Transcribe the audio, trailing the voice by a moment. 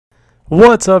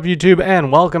What's up YouTube,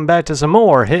 and welcome back to some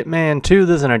more Hitman 2.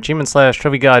 This is an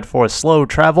achievement/trophy guide for slow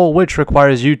travel, which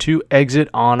requires you to exit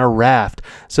on a raft.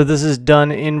 So this is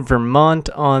done in Vermont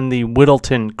on the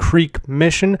Whittleton Creek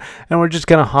mission, and we're just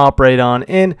going to hop right on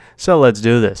in, so let's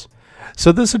do this.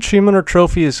 So this achievement or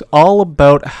trophy is all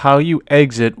about how you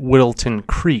exit Whittleton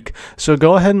Creek. So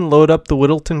go ahead and load up the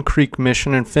Whittleton Creek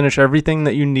mission and finish everything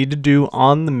that you need to do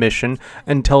on the mission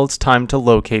until it's time to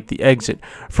locate the exit.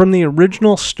 From the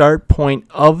original start point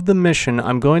of the mission,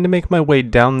 I'm going to make my way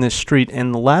down this street,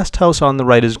 and the last house on the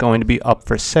right is going to be up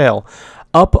for sale.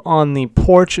 Up on the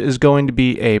porch is going to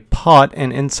be a pot,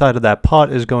 and inside of that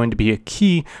pot is going to be a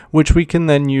key, which we can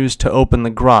then use to open the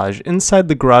garage. Inside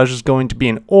the garage is going to be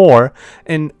an ore,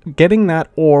 and getting that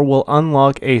ore will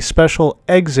unlock a special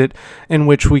exit in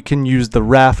which we can use the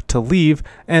raft to leave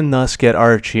and thus get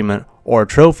our achievement or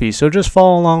trophy. So just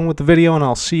follow along with the video and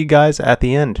I'll see you guys at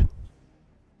the end.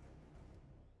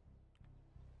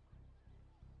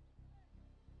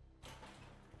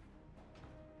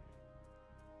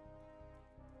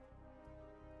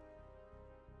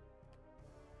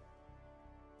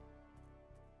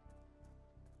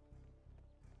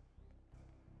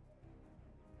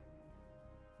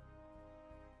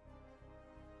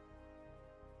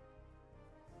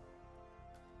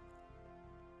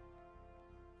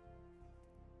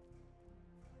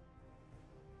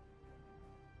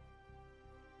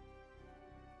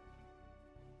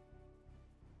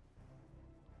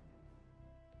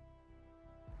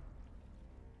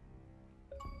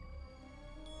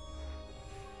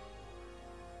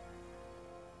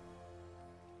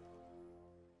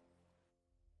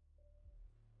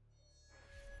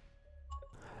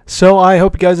 So I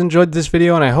hope you guys enjoyed this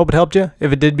video, and I hope it helped you.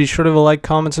 If it did, be sure to like,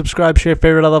 comment, subscribe, share,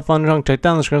 favorite, all that fun junk. Check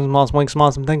down the screen some awesome links, some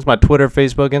awesome things. My Twitter,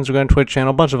 Facebook, Instagram, Twitch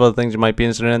channel, a bunch of other things you might be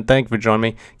interested in. Thank you for joining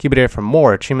me. Keep it here for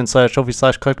more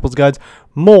achievement/trophy/collectibles guides,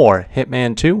 more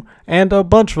Hitman 2, and a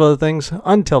bunch of other things.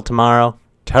 Until tomorrow,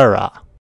 ta-ra.